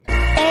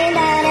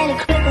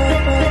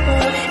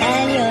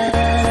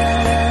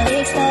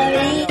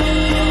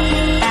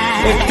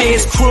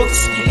there's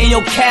crooks in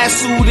your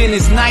castle, then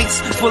it's nights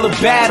full of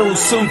battles.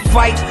 Some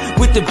fight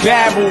with the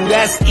barrel.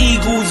 That's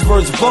eagles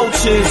versus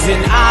vultures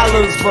and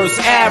olives versus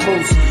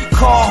arrows.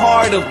 Call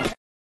harder.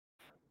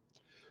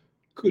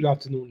 Good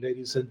afternoon,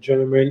 ladies and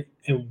gentlemen,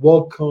 and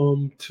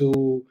welcome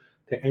to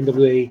the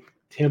NWA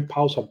 10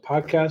 Pounds of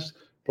Podcast,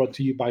 brought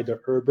to you by the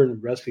Urban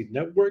Wrestling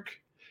Network.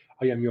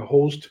 I am your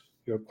host,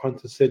 your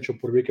quintessential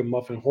Puerto Rican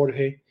Muffin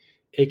Jorge,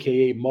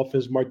 aka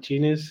Muffins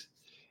Martinez.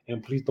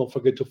 And please don't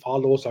forget to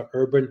follow us at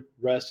Urban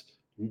Rest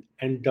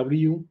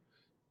NW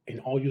in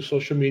all your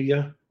social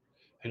media,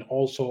 and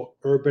also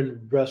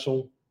Urban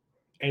Wrestle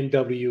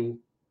NW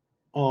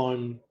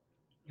on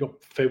your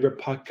favorite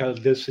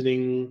podcast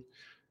listening,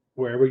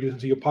 wherever you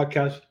listen to your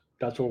podcast.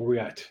 That's where we're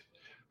at.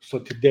 So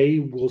today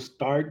we'll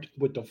start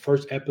with the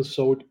first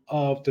episode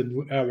of the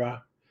new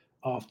era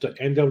of the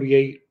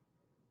NWA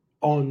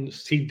on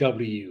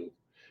CW,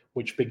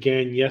 which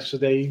began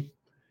yesterday.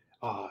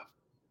 Uh,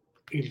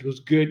 it was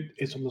good.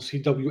 It's on the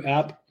CW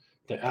app.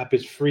 The app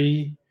is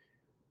free.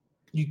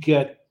 You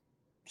get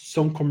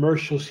some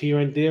commercials here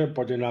and there,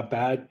 but they're not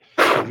bad.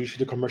 And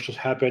usually the commercials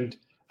happened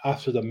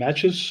after the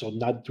matches, so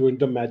not during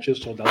the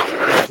matches. So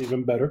that's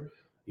even better.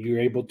 You're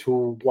able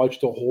to watch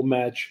the whole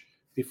match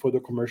before the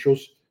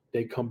commercials.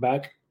 They come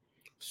back.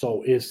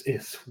 So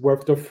it's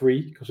worth the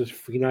free because it's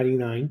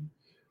 $3.99.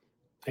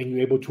 And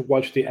you're able to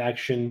watch the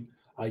action.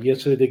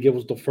 Yesterday, they gave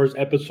us the first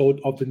episode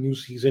of the new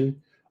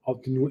season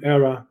of the new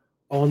era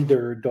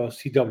under the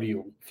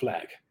CW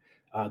flag.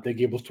 They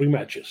gave us 3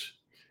 matches.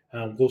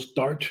 We'll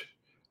start.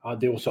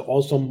 There was an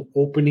awesome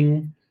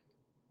opening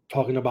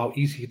talking about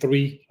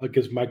EC3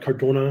 against Mike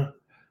Cardona,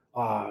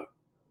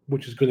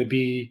 which is going to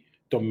be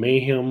the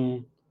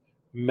Mayhem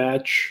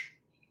match,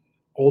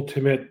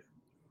 ultimate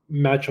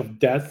match of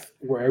death,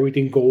 where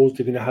everything goes.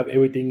 They're going to have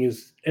everything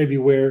is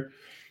everywhere.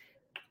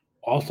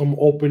 Awesome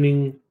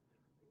opening,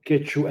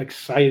 get you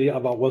excited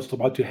about what's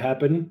about to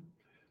happen.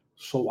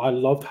 So I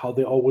loved how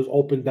they always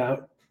open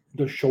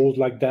the shows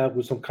like that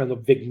with some kind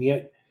of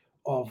vignette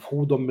of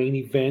who the main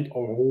event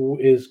or who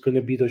is going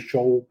to be the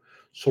show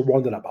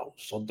surrounded about.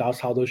 So that's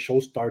how the show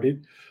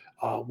started.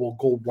 We'll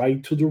go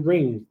right to the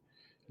ring.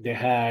 They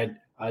had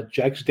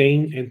Jax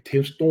Dane and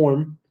Tim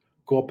Storm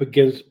go up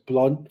against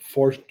Blunt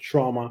Force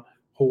Trauma,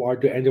 who are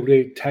the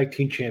NWA Tag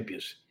Team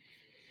Champions.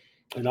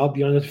 And I'll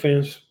be honest,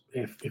 fans,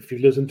 if you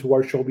listen to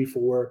our show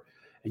before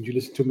and you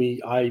listen to me,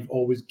 I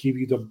always give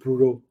you the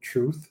brutal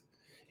truth,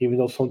 even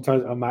though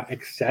sometimes I might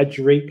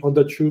exaggerate on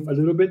the truth a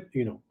little bit,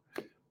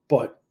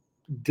 But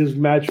this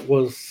match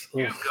was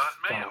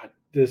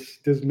this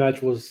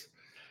match was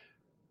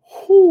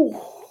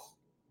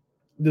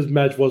this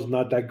match was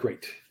not that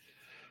great.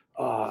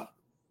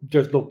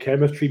 There's no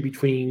chemistry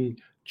between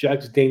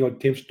Jax Dane or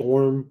Tim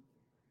Storm.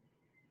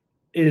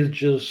 It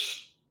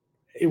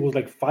was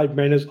like 5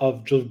 minutes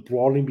of just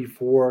brawling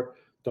before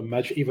the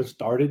match even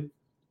started.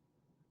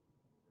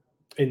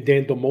 And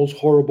then the most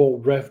horrible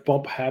ref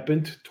bump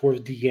happened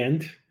towards the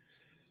end.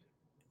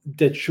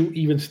 That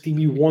even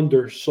Stevie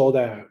Wonder saw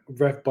that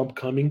ref bump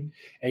coming,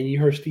 and you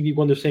heard Stevie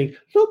Wonder saying,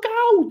 "Look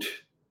out!"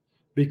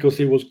 because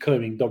it was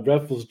coming. The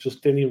ref was just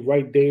standing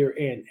right there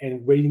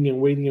and waiting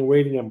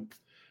and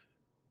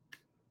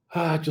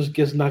just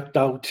gets knocked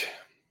out.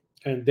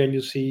 And then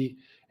you see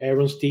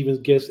Aaron Stevens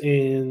gets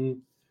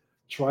in,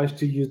 tries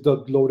to use the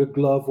loaded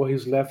glove for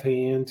his left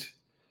hand.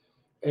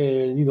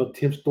 And,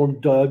 Tim Storm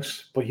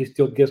ducks, but he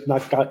still gets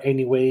knocked out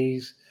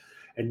anyways.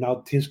 And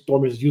now Tim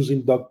Storm is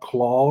using the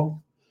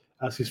claw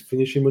as his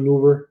finishing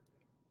maneuver.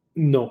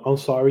 No, I'm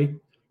sorry.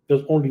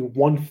 There's only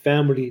one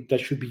family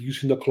that should be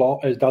using the claw,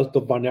 and that's the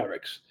Von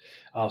Erichs.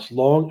 As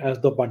long as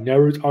the Von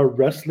Erichs are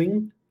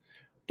wrestling,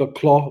 the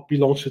claw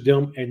belongs to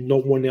them and no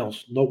one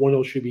else. No one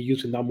else should be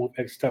using that move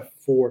except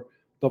for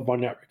the Von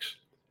Erichs.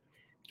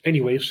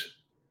 Anyways,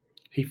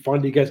 he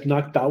finally gets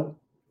knocked out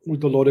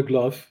with the loaded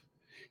glove.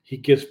 He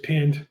gets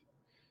pinned,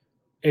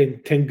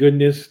 and thank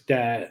goodness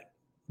that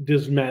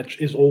this match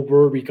is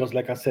over because,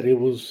 like I said, it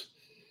was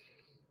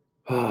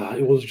bad.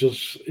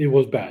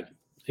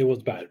 It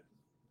was bad.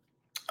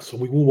 So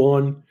we move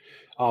on.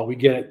 We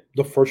get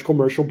the first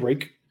commercial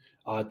break.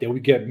 Then we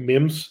get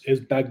Mims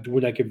is back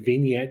doing like a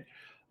vignette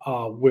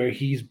where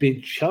he's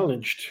been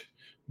challenged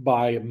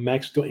by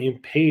Max the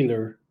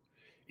Impaler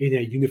in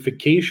a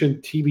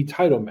unification TV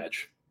title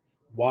match.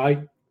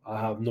 Why?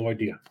 I have no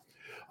idea.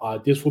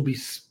 This will be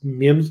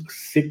Mims'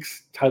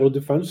 6th title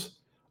defense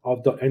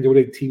of the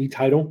NWA TV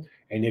title.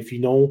 And if you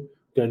know,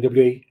 the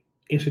NWA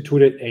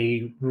instituted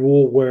a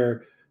rule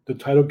where the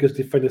title gets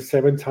defended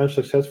 7 times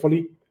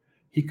successfully.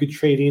 He could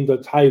trade in the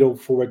title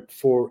for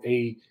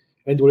a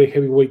NWA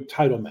heavyweight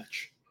title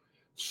match.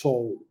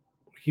 So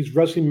he's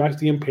wrestling Max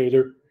the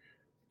Impaler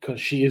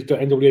because she is the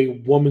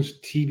NWA Women's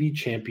TV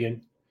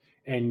Champion,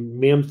 and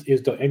Mims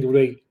is the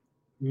NWA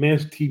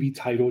Men's TV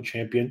title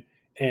champion.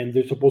 And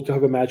they're supposed to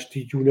have a match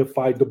to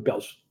unify the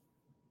belts.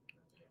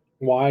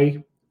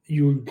 Why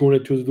you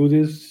going to do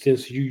this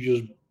since you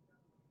just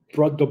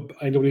brought the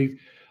NWA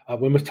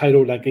women's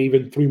title like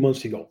even 3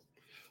 months ago?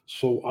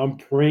 So I'm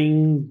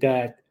praying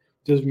that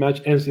this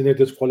match ends in a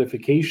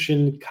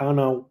disqualification, count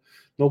out,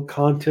 no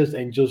contest,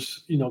 and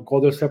just go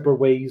their separate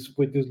ways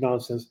with this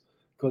nonsense,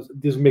 because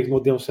this makes no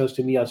damn sense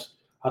to me as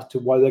to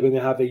why they're going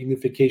to have a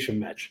unification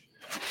match.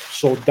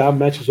 So that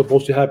match is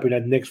supposed to happen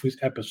at next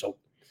week's episode.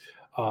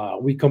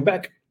 We come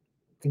back.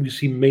 We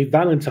see May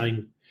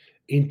Valentine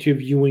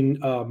interviewing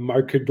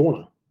Mark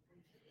Cardona.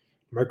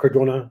 Mark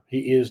Cardona,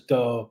 he is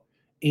the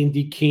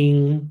indie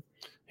king.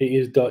 He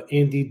is the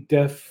indie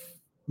death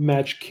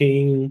match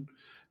king.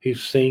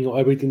 He's saying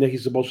everything that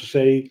he's supposed to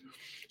say.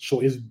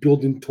 So it's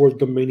building towards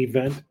the main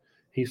event.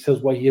 He says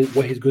what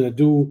he's gonna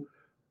do,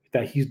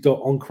 that he's the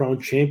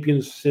uncrowned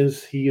champion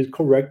since he is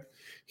correct.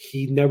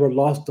 He never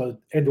lost the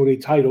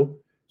NWA title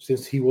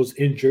since he was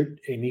injured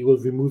and he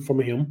was removed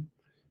from him.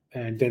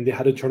 And then they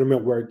had a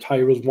tournament where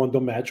Tyrus won the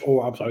match,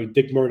 or I'm sorry,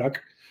 Dick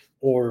Murdoch,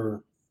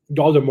 or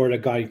the other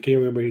Murdoch guy, can't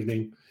remember his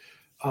name,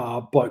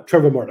 but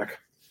Trevor Murdoch.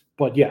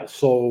 But yeah,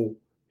 so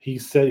he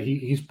said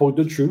he spoke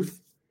the truth.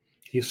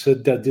 He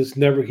said that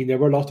he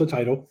never lost the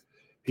title.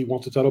 He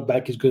wants the title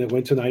back. He's going to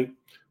win tonight.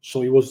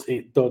 So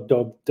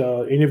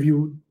the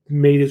interview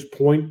made his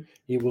point.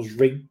 He was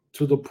right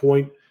to the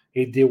point.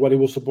 He did what he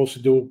was supposed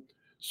to do.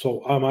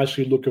 So I'm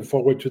actually looking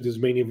forward to this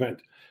main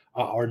event.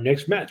 Our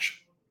next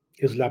match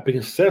is La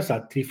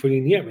Princesa Tiffany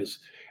Nieves.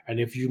 And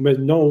if you may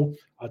know,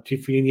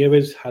 Tiffany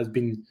Nieves has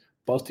been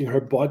busting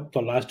her butt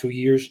the last 2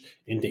 years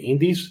in the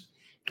Indies.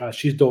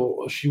 She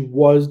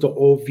was the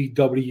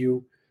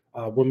OVW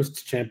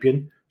Women's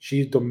Champion.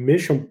 She's the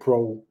Mission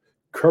Pro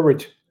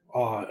current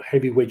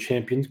heavyweight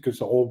champion, because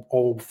it's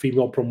all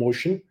female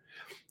promotion.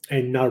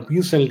 And now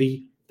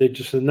recently they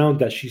just announced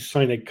that she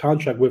signed a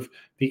contract with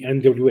the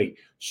NWA.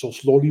 So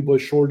slowly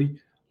but surely,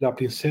 La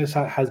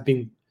Princesa has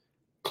been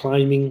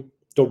climbing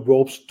the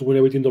ropes, doing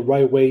everything the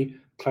right way,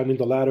 climbing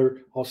the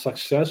ladder of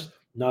success.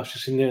 Now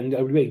she's in the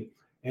NWA.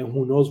 And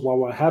who knows what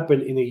will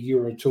happen in a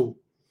year or two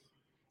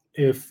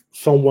if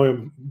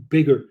someone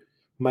bigger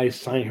might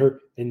sign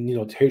her, and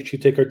she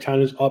take her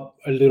talents up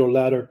a little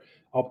ladder,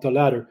 up the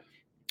ladder,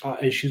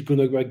 and she's going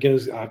to go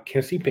against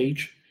Cassie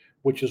Page,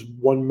 which is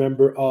one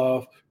member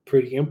of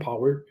Pretty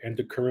Empower and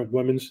the current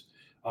women's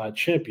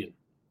champion.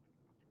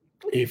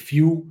 If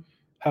you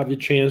have the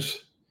chance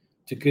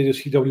to get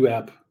the CW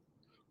app,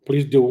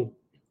 please do.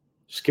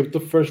 Skip the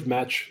first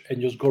match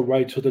and just go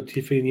right to the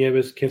Tiffany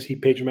Nieves Cassie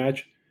Page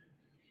match.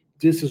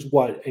 This is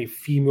what a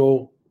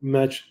female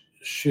match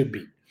should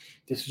be.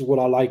 This is what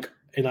I like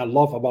and I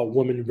love about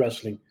women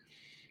wrestling.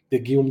 They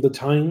give them the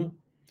time,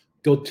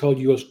 they'll tell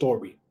you a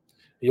story.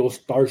 It'll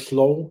start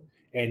slow,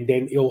 and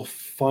then it'll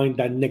find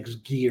that next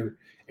gear.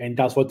 And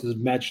that's what this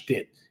match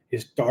did.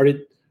 It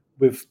started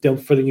with them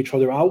filling each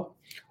other out,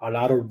 a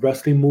lot of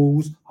wrestling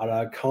moves, a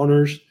lot of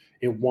counters.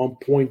 At one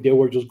point, they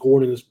were just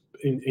going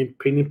in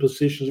pinning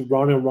positions,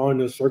 round and round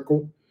in a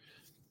circle.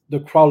 The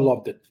crowd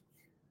loved it.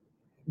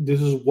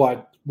 This is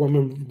what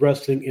women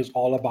wrestling is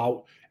all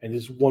about. And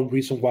this is one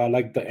reason why I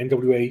like the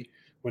NWA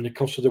when it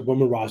comes to the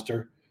women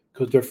roster,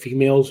 because their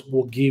females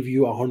will give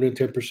you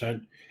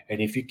 110%.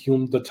 And if you give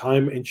them the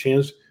time and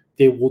chance,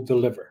 they will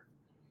deliver.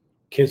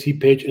 Kenzie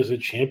Page is a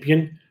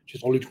champion.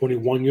 She's only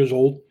 21 years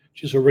old.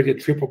 She's already a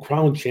Triple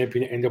Crown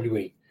champion at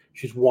NWA.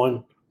 She's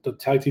won the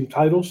tag team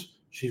titles.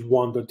 She's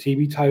won the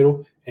TV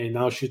title. And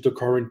now she's the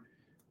current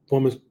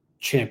women's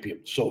champion.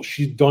 So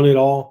she's done it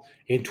all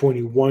in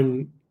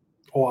 21,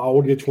 or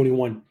already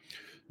 21.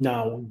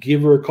 Now,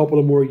 give her a couple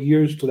of more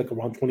years to like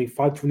around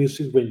 25,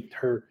 26 when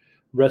her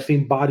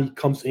wrestling body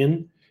comes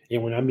in.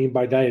 And what I mean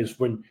by that is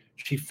when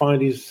she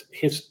finally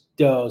hits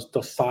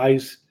the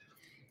size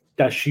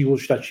that she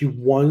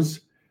wants,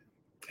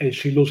 and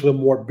she looks a little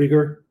more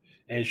bigger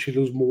and she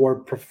looks more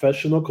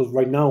professional, because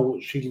right now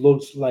she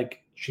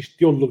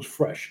still looks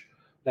fresh.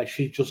 Like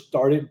she just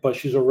started, but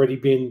she's already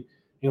been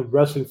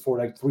wrestling for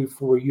like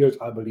 3-4 years,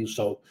 I believe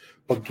so.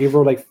 But give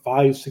her like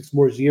 5-6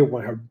 more years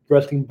when her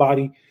wrestling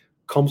body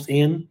comes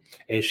in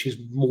and she's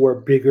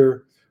more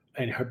bigger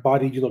and her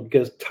body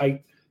gets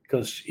tight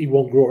because it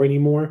won't grow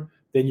anymore,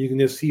 then you're going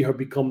to see her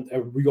become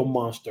a real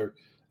monster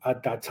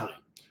at that time.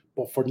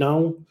 But for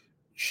now,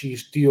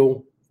 she's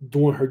still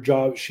doing her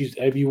job. She's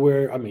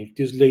everywhere. I mean,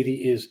 this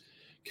lady is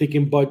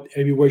kicking butt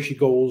everywhere she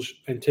goes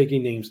and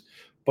taking names.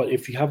 But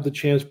if you have the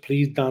chance,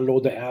 please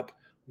download the app,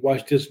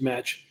 watch this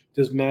match.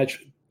 This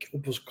match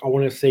was, I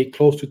want to say,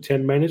 close to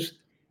 10 minutes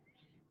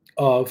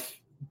of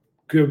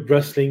good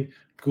wrestling,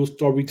 good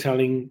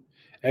storytelling.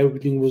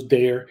 Everything was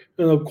there.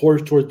 And of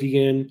course, towards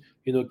the end,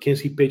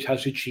 Kenzie Page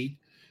has to cheat.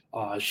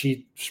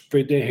 She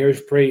sprayed the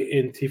hairspray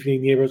in Tiffany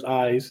Nieves'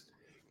 eyes,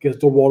 gets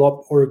the roll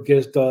up, or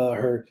gets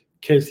her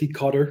Kenzie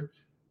cutter,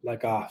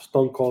 like a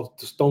Stone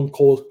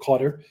Cold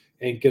cutter,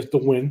 and gets the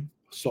win.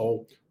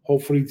 So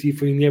hopefully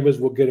Tiffany Nieves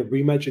will get a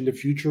rematch in the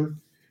future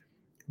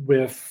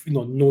with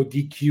no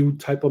DQ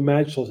type of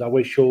match, so that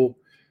way she'll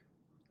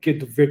get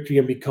the victory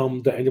and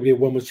become the NWA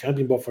Women's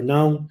Champion. But for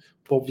now,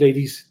 both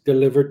ladies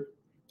delivered.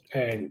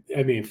 And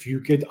I mean, if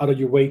you get out of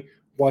your way,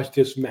 watch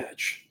this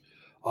match.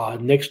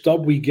 Next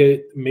up, we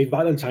get May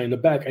Valentine in the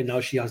back, and now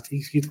she has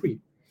EC3.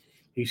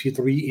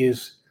 EC3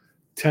 is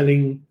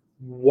telling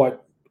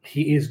what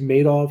he is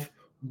made of,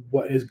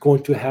 what is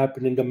going to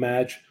happen in the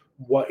match,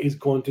 what it's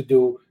going to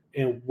do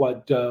and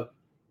what the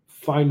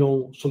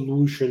final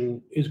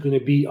solution is going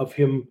to be of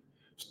him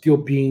still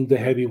being the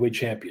heavyweight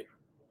champion.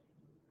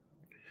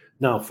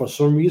 Now, for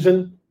some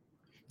reason,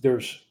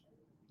 there's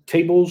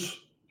tables.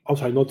 I'm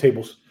sorry, no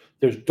tables.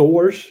 There's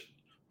doors.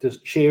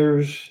 There's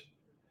chairs.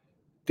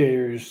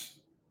 There's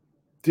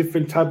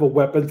different type of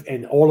weapons,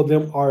 and all of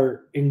them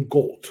are in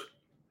gold.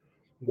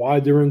 Why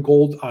they're in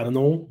gold, I don't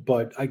know,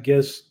 but I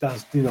guess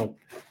that's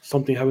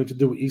something having to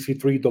do with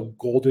EC3, the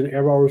golden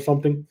era or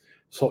something.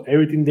 So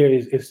everything there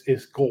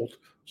is gold.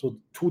 So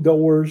two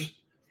doors,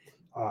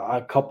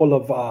 a couple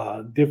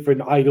of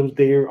different items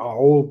there are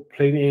all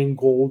plain in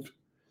gold.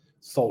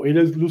 So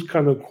looks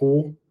kind of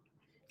cool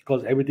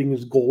because everything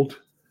is gold.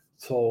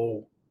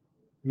 So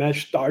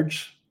match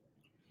starts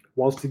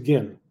once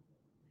again.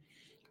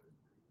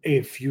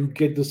 If you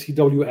get the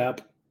CW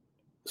app,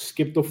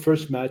 skip the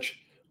first match,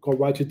 go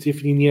right to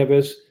Tiffany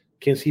Nieves,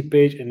 Kenzie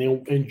Page, and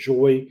then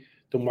enjoy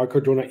the Marco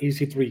Cardona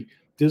EC3.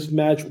 This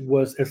match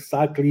was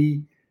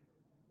exactly,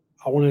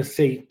 I want to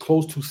say,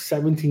 close to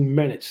 17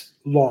 minutes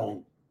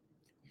long.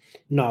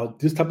 Now,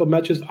 this type of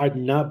matches are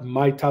not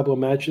my type of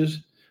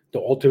matches, the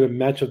ultimate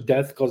match of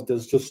death, because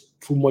there's just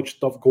too much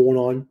stuff going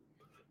on.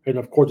 And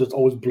of course, there's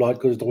always blood,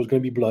 because there's always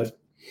going to be blood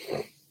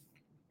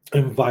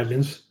and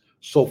violence.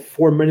 So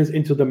 4 minutes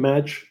into the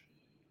match,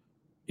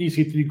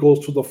 EC3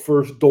 goes to the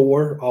first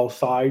door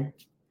outside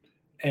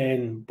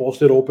and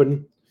busts it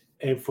open.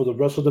 And for the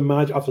rest of the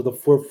match, after the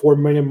 4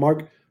 minute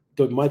mark,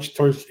 the match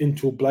turns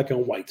into black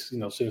and white,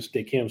 since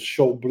they can't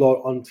show blood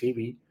on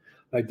TV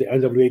like the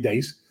NWA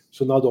days.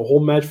 So now the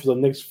whole match for the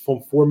next, from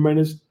 4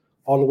 minutes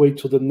all the way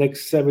to the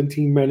next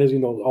 17 minutes,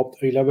 up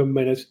to 11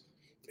 minutes,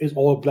 is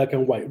all black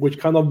and white, which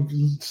kind of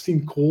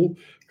seemed cool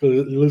because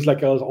it looks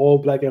like it was all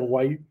black and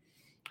white.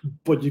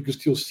 But you can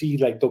still see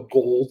like the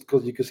gold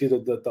because you can see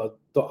the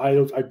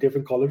items are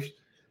different colors.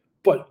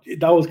 But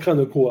that was kind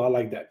of cool. I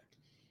like that.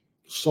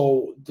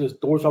 So the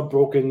doors are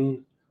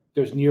broken.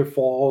 There's near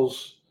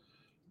falls.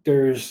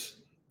 They're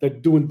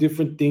doing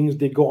different things.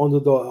 They go under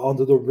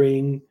the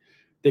ring.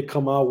 They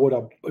come out with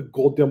a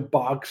golden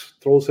box.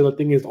 Throws in. I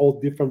think it's all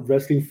different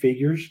wrestling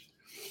figures.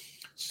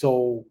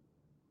 So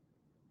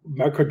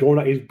Mark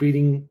Cardona is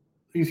beating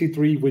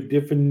EC3 with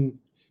different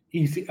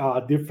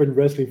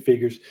wrestling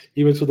figures,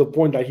 even to the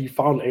point that he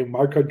found a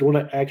Mark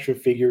Cardona action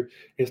figure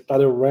and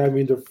started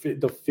ramming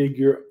the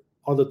figure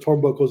on the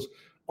turnbuckles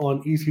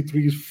on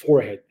EC3's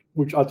forehead,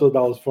 which I thought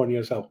that was funny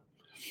as hell.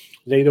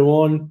 Later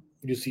on,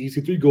 you see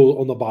EC3 go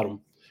on the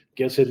bottom,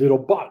 gets a little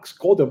box,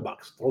 golden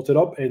box, throws it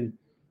up, and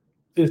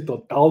it's the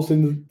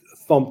 1,000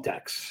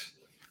 thumbtacks.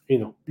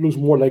 Looks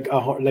more like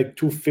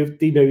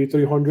 250, maybe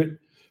 300,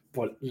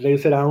 but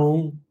lays it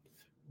down,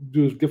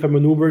 does different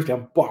maneuvers,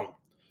 and boom.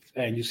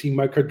 And you see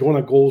Mike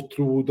Cardona goes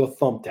through the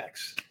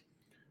thumbtacks.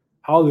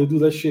 How they do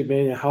that shit,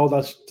 man, and how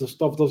the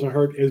stuff doesn't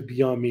hurt is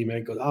beyond me,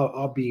 man, because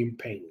I'll be in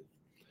pain.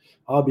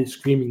 I'll be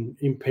screaming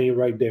in pain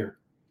right there.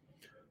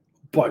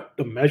 But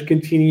the match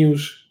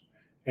continues,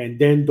 and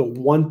then the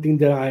one thing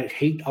that I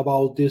hate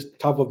about this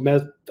type of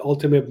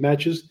ultimate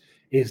matches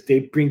is they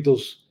bring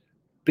those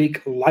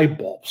big light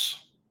bulbs,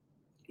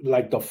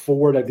 like the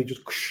 4 that they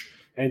just,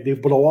 and they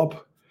blow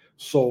up.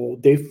 So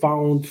they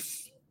found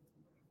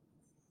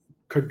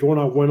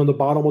Cardona went on the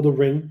bottom of the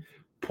ring,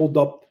 pulled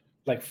up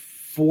like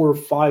 4 or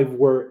 5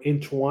 were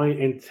entwined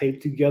and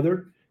taped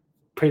together,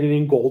 painted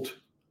in gold.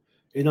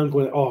 And I'm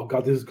going, oh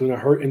God, this is going to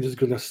hurt and this is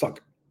going to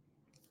suck.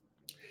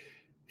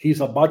 He's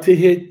about to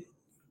hit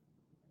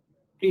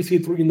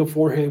EC3 in the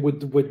forehead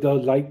with the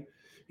light.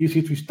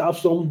 EC3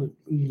 stops him,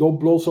 no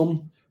blows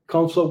him,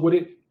 comes up with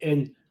it,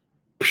 and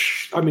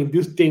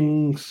this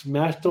thing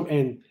smashed him.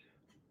 And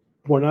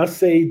when I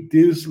say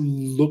this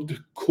looked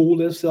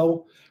cool as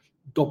hell,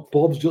 the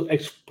bulbs just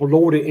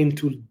exploded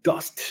into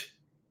dust.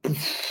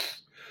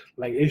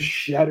 Like it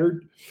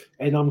shattered.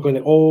 And I'm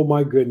going, oh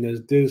my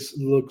goodness, this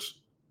looks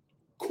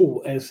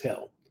cool as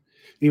hell.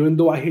 Even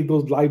though I hate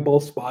those light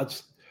bulb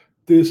spots,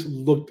 this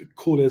looked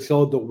cool as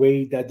hell. The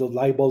way that the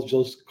light bulbs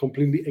just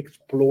completely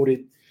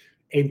exploded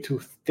into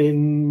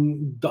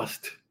thin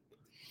dust.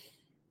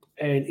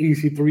 And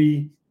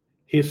EC3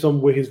 hits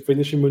him with his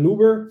finishing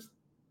maneuver.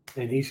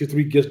 And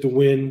EC3 gets the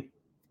win.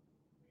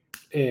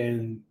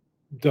 And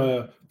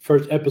the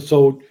first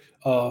episode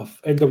of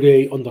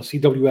NWA on the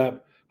CW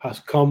app has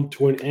come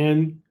to an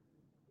end.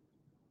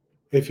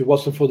 If it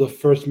wasn't for the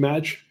first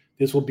match,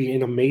 this will be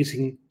an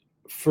amazing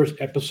first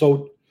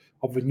episode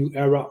of a new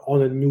era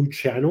on a new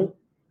channel.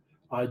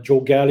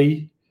 Joe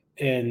Galli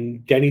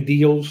and Danny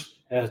Dios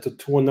as the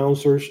 2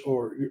 announcers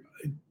or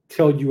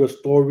tell you a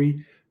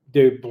story.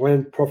 They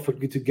blend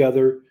perfectly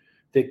together.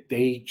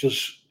 They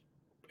just,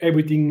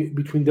 everything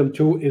between them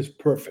two is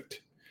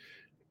perfect.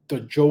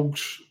 The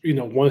jokes,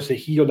 once a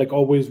heel, like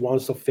always,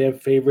 once a fan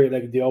favorite,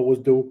 like they always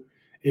do,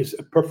 is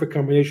a perfect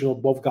combination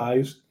of both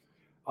guys.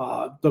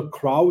 The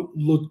crowd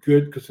looked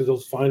good because it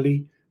was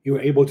finally, you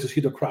were able to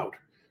see the crowd.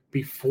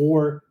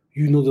 Before,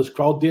 there's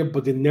crowd there,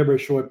 but they never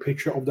show a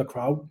picture of the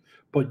crowd,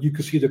 but you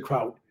could see the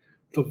crowd.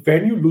 The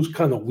venue looks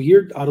kind of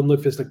weird. I don't know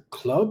if it's a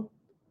club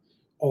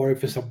or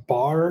if it's a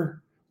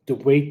bar the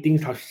way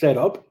things are set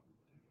up,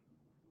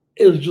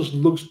 it just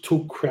looks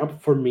too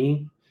cramped for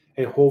me.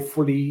 And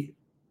hopefully,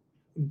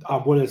 I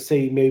want to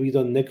say maybe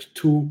the next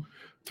 2,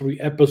 3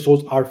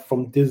 episodes are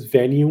from this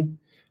venue.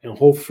 And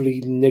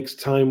hopefully, next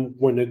time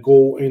when they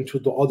go into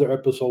the other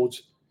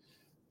episodes,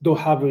 they'll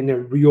have it in a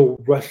real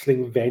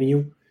wrestling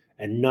venue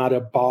and not a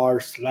bar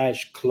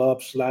slash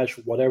club slash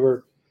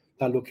whatever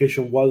that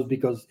location was,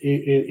 because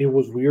it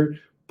was weird.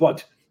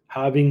 But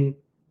having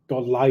the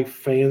live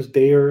fans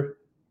there,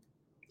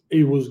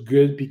 it was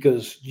good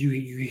because you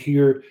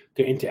hear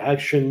the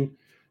interaction.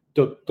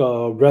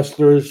 The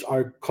wrestlers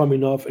are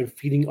coming off and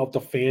feeding off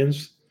the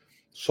fans.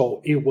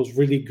 So it was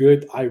really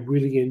good. I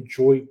really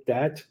enjoyed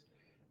that.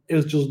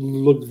 It just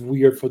looked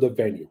weird for the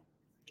venue.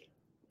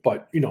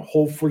 But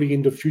hopefully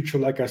in the future,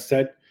 like I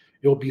said,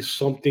 it'll be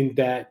something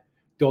that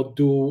they'll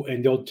do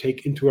and they'll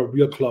take into a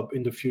real club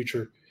in the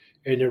future,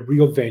 in a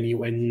real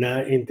venue, and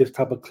not in this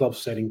type of club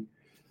setting.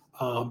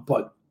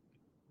 But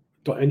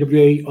the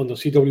NWA on the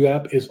CW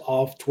app is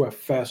off to a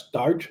fast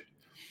start.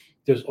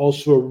 There's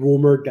also a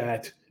rumor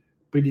that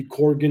Billy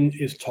Corgan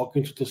is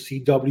talking to the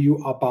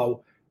CW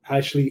about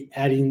actually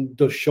adding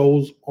the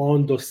shows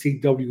on the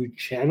CW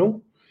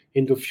channel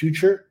in the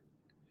future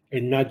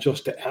and not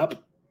just the app.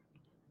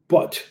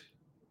 But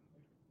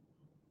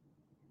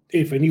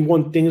if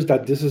anyone thinks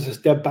that this is a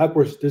step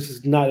backwards, this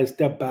is not a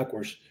step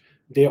backwards.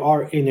 They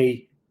are in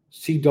a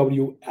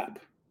CW app.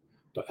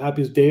 The app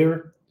is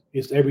there.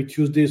 It's every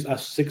Tuesdays at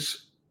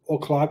 6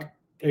 o'clock.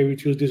 Every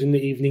Tuesdays in the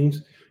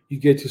evenings, you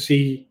get to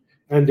see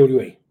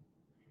NWA.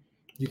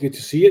 You get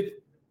to see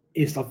it.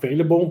 It's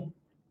available.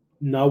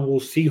 Now we'll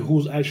see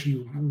who's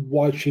actually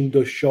watching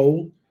the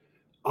show.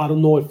 I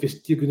don't know if it's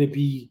still going to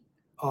be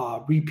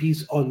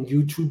repeats on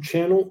YouTube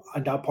channel.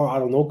 That part I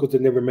don't know because they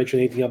never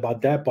mentioned anything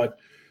about that. But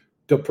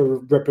the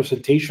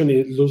representation,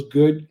 it looks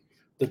good.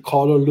 The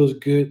color looks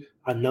good.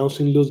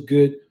 Announcing looks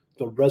good.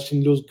 The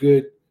wrestling looks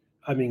good.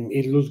 I mean,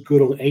 it looks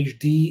good on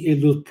HD.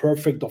 It looks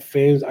perfect. The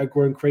fans are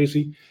going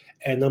crazy.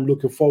 And I'm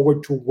looking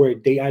forward to where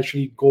they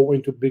actually go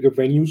into bigger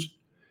venues.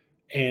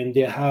 And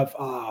they have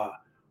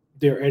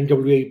their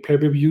NWA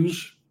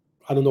pay-per-views.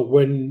 I don't know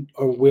when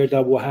or where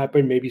that will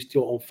happen. Maybe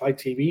still on Fight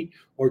TV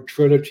or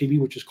Trailer TV,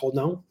 which is called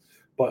now.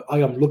 But I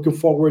am looking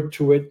forward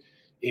to it.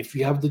 If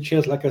you have the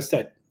chance, like I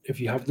said, if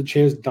you have the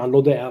chance,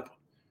 download the app.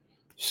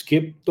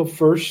 Skip the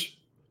first.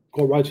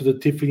 Go right to the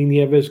Tiffany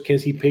Nieves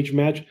Kenzie Page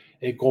match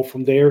and go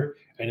from there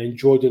and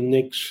enjoy the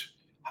next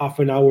half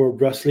an hour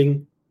of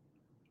wrestling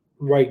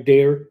right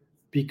there.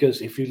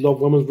 Because if you love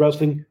women's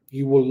wrestling,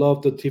 you will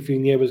love the Tiffany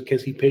Nieves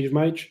Kenzie Page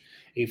match.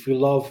 If you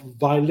love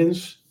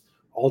violence,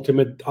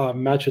 ultimate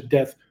match of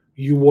death,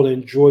 you will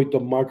enjoy the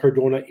Mark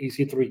Cardona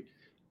EC3.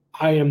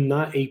 I am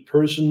not a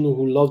person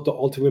who loves the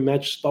ultimate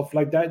match stuff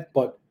like that,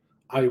 but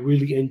I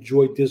really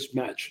enjoyed this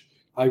match.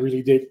 I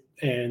really did.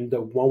 And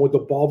the one with the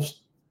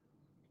bulbs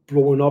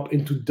blowing up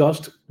into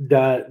dust,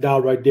 that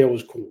right there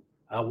was cool.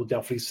 I will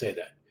definitely say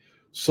that.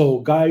 So,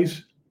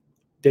 guys,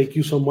 thank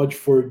you so much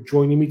for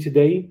joining me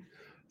today.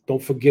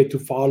 Don't forget to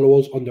follow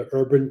us on the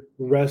Urban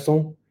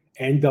Wrestle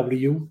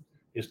NW.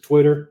 It's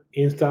Twitter,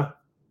 Insta,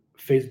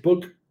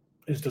 Facebook.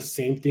 It's the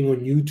same thing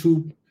on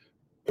YouTube.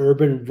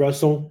 Urban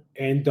Wrestle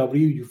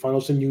NW. You find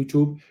us on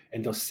YouTube,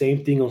 and the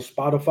same thing on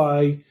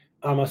Spotify,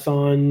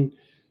 Amazon,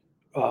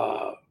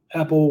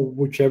 Apple,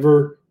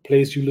 whichever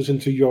place you listen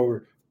to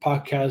your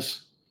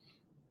podcast.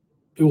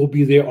 It will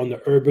be there on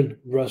the Urban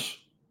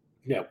Rush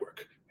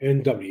Network,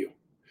 NW.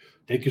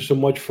 Thank you so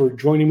much for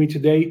joining me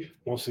today.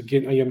 Once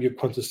again, I am your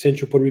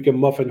quintessential Puerto Rican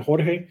muffin,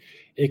 Jorge,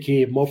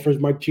 aka Muffins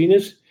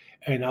Martinez,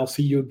 and I'll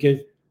see you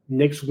again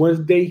next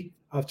Wednesday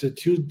after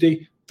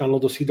Tuesday.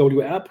 Download the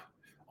CW app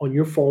on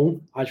your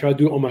phone. I tried to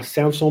do it on my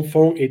Samsung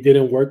phone. It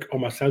didn't work.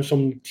 On my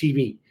Samsung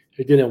TV,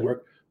 it didn't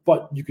work.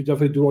 But you could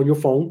definitely do it on your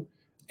phone.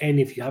 And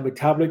if you have a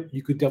tablet,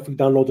 you could definitely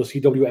download the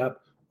CW app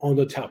on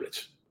the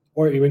tablets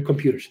or even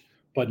computers,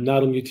 but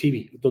not on your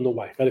TV. I don't know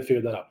why. Got to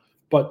figure that out.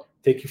 But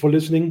thank you for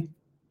listening.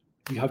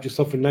 You have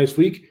yourself a nice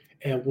week,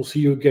 and we'll see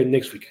you again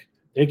next week.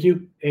 Thank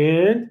you,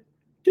 and